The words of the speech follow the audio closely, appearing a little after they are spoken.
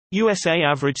USA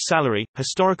average salary,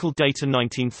 historical data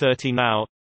 1930 now.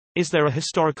 Is there a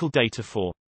historical data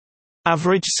for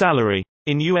average salary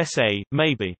in USA?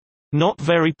 Maybe. Not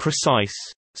very precise.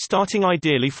 Starting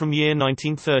ideally from year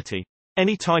 1930.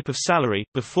 Any type of salary,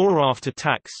 before or after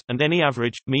tax, and any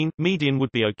average, mean, median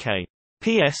would be okay.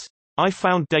 P.S. I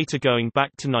found data going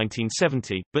back to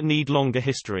 1970, but need longer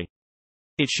history.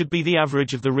 It should be the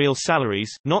average of the real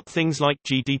salaries, not things like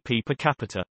GDP per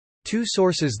capita. Two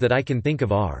sources that I can think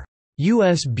of are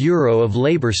U.S. Bureau of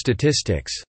Labor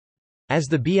Statistics. As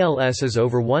the BLS is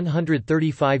over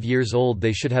 135 years old,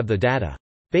 they should have the data.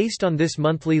 Based on this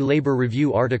monthly Labor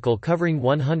Review article covering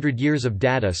 100 years of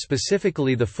data,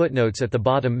 specifically the footnotes at the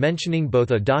bottom mentioning both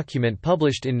a document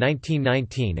published in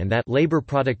 1919 and that labor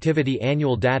productivity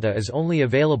annual data is only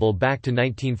available back to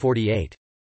 1948.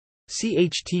 See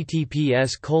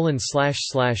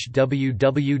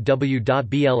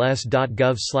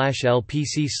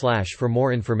https://www.bls.gov/lpc/ for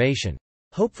more information.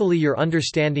 Hopefully your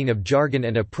understanding of jargon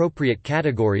and appropriate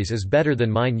categories is better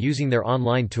than mine using their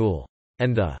online tool.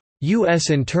 And the U.S.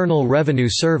 Internal Revenue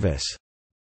Service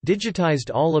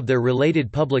digitized all of their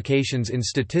related publications in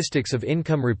Statistics of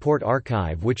Income Report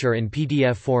Archive, which are in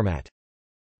PDF format.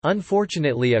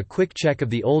 Unfortunately, a quick check of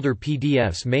the older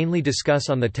PDFs mainly discuss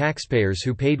on the taxpayers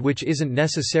who paid, which isn't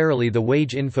necessarily the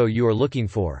wage info you are looking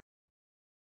for.